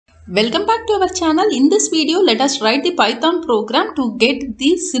Welcome back to our channel. In this video, let us write the Python program to get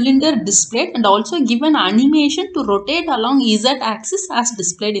the cylinder displayed and also give an animation to rotate along Z axis as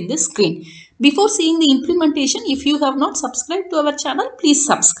displayed in the screen. Before seeing the implementation, if you have not subscribed to our channel, please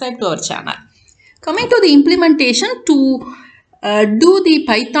subscribe to our channel. Coming to the implementation, to do the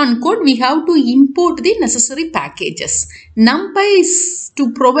Python code, we have to import the necessary packages. NumPy is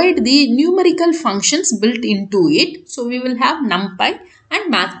to provide the numerical functions built into it. So we will have NumPy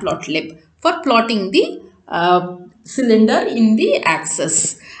and Matplotlib for plotting the cylinder in the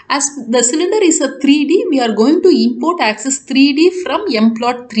axis. As the cylinder is a 3D, we are going to import axis 3D from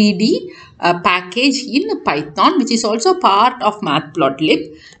mplot3d package in Python, which is also part of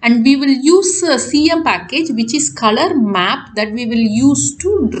Matplotlib, and we will use a CM package, which is color map, that we will use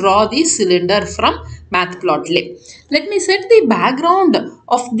to draw the cylinder from Matplotlib. Let me set the background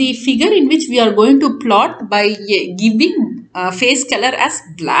of the figure in which we are going to plot by giving face color as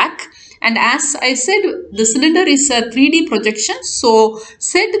black. And as I said, the cylinder is a 3D projection, so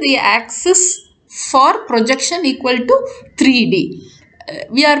set the axis for projection equal to 3D.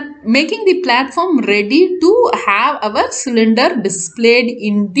 We are making the platform ready to have our cylinder displayed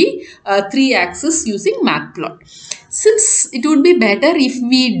in the 3-axis using Matplot. Since it would be better if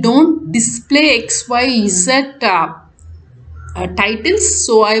we don't display X, Y, Z titles,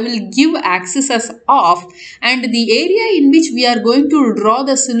 so I will give axis as off, and the area in which we are going to draw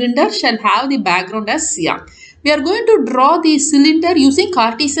the cylinder shall have the background as cyan. We are going to draw the cylinder using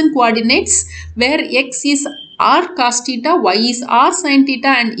Cartesian coordinates, where X is r cos theta, Y is r sin theta,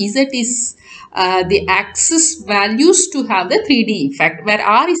 and Z is the axis values to have the 3D effect, where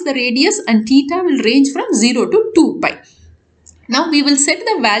r is the radius and theta will range from 0 to 2 pi. Now we will set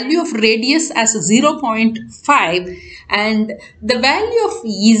the value of radius as 0.5, and the value of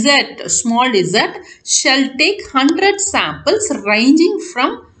Z, small z, shall take 100 samples ranging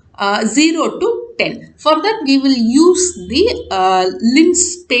from 0 to 10. For that we will use the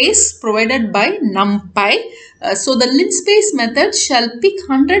linspace provided by NumPy. So the linspace method shall pick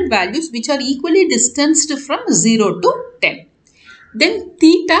 100 values which are equally distanced from 0 to 10. Then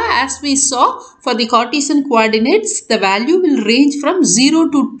theta, as we saw for the Cartesian coordinates, the value will range from 0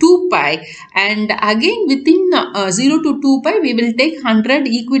 to 2 pi, and again within 0 to 2 pi we will take 100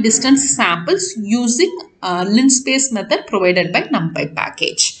 equidistant samples using linspace method provided by NumPy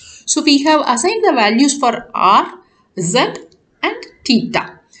package. So we have assigned the values for r, z and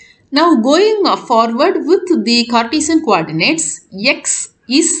theta. Now going forward with the Cartesian coordinates, x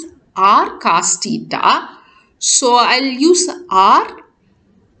is r cos theta. So I'll use r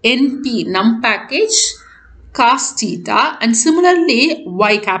np num package cos theta, and similarly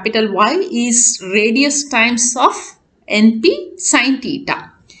y, capital Y, is radius times of np sin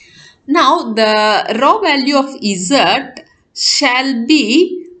theta. Now the raw value of z shall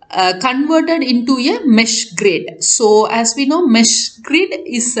be converted into a mesh grid. So as we know, mesh grid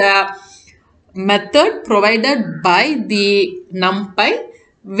is a method provided by the NumPy,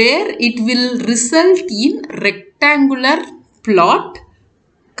 where it will result in rectangular plot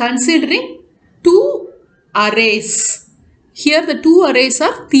considering two arrays. Here the two arrays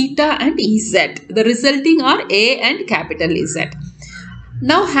are theta and z. The resulting are A and capital Z.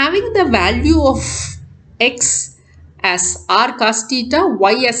 Now having the value of x as r cos theta,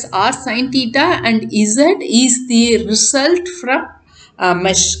 y as r sin theta, and z is the result from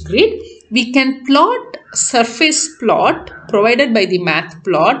mesh grid, we can plot surface plot provided by the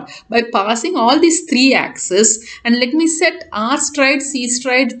Matplot by passing all these 3 axes. And let me set r stride, c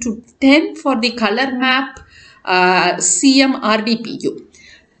stride to 10 for the color map CM RDPU.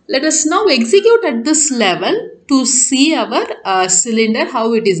 Let us now execute at this level to see our cylinder,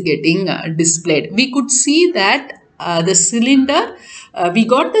 how it is getting displayed. We could see that the cylinder, we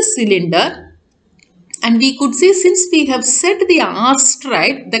got the cylinder, and we could see, since we have set the r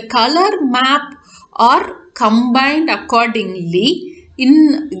stride, the color map are combined accordingly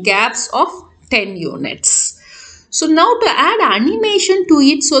in gaps of 10 units. So now to add animation to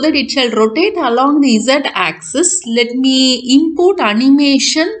it so that it shall rotate along the z axis, let me import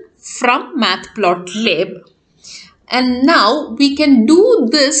animation from Matplotlib. And now we can do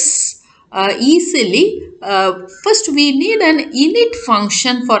this easily. First we need an init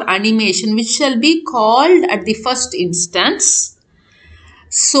function for animation, which shall be called at the first instance.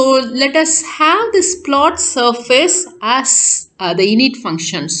 So let us have this plot surface as the init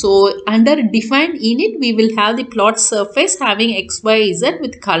function. So under defined init, we will have the plot surface having x, y, z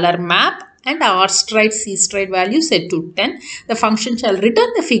with color map and r stride, c stride value set to 10. The function shall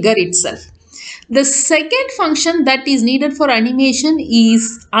return the figure itself. The second function that is needed for animation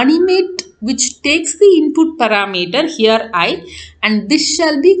is animate, which takes the input parameter, here I, and this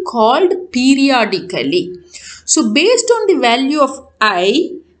shall be called periodically. So based on the value of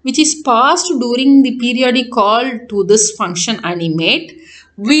I, which is passed during the periodic call to this function animate,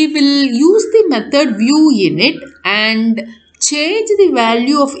 we will use the method viewInit and change the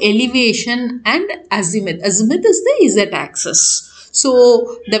value of elevation and azimuth. Azimuth is the z-axis.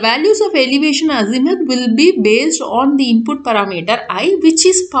 So the values of elevation azimuth will be based on the input parameter I, which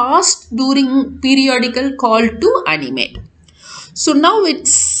is passed during periodical call to animate. So now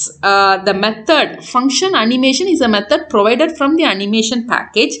it's the method function animation is a method provided from the animation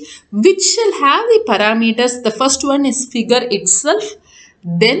package, which shall have the parameters. The first one is figure itself,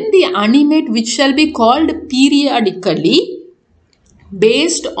 then the animate, which shall be called periodically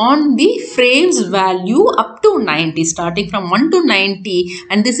based on the frames value up to 90, starting from 1 to 90,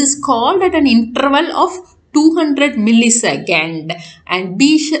 and this is called at an interval of 200 millisecond, and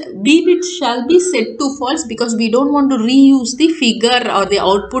B bit shall be set to false because we don't want to reuse the figure or the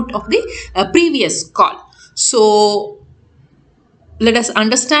output of the previous call. So let us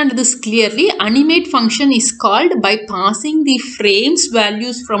understand this clearly. Animate function is called by passing the frames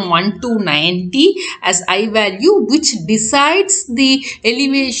values from 1 to 90 as I value, which decides the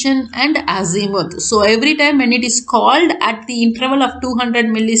elevation and azimuth. So every time when it is called at the interval of 200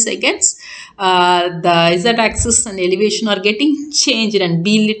 milliseconds, the z-axis and elevation are getting changed and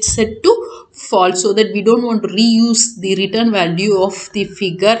B-lit set to false, so that we don't want to reuse the return value of the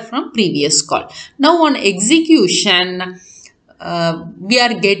figure from previous call. Now on execution, we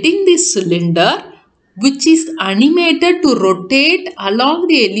are getting this cylinder which is animated to rotate along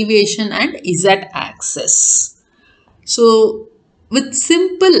the elevation and z-axis. So with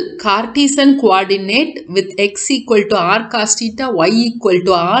simple Cartesian coordinate with x equal to r cos theta, y equal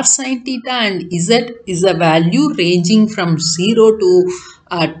to r sin theta, and z is a value ranging from 0 to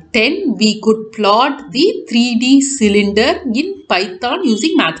 10, we could plot the 3D cylinder in Python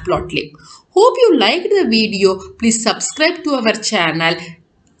using Matplotlib. Hope you liked the video. Please subscribe to our channel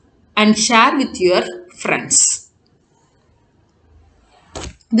and share with your friends.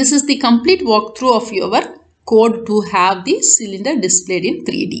 This is the complete walkthrough of your code to have the cylinder displayed in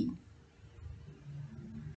 3D.